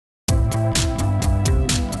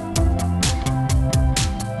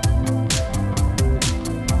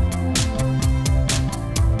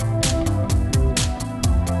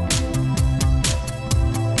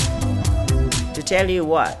tell you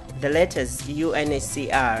what, the letters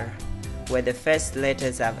UNHCR were the first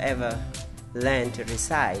letters I've ever learned to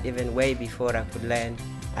recite, even way before I could learn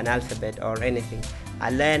an alphabet or anything. I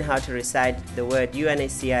learned how to recite the word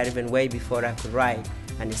UNHCR even way before I could write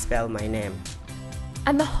and spell my name.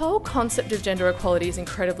 And the whole concept of gender equality is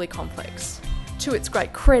incredibly complex. To its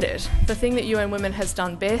great credit, the thing that UN Women has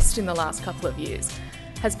done best in the last couple of years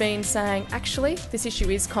has been saying, actually, this issue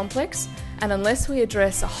is complex, and unless we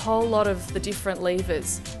address a whole lot of the different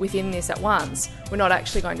levers within this at once, we're not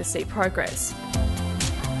actually going to see progress.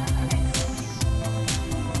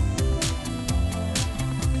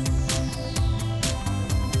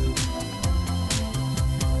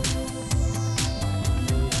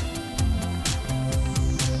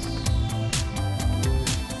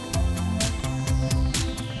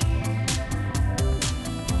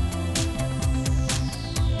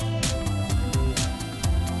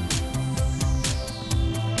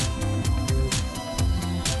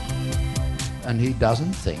 And he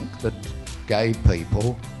doesn't think that gay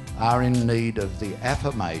people are in need of the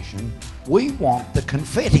affirmation. We want the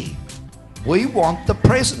confetti. We want the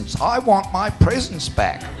presents. I want my presents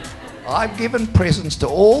back. I've given presents to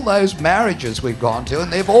all those marriages we've gone to and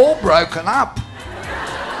they've all broken up.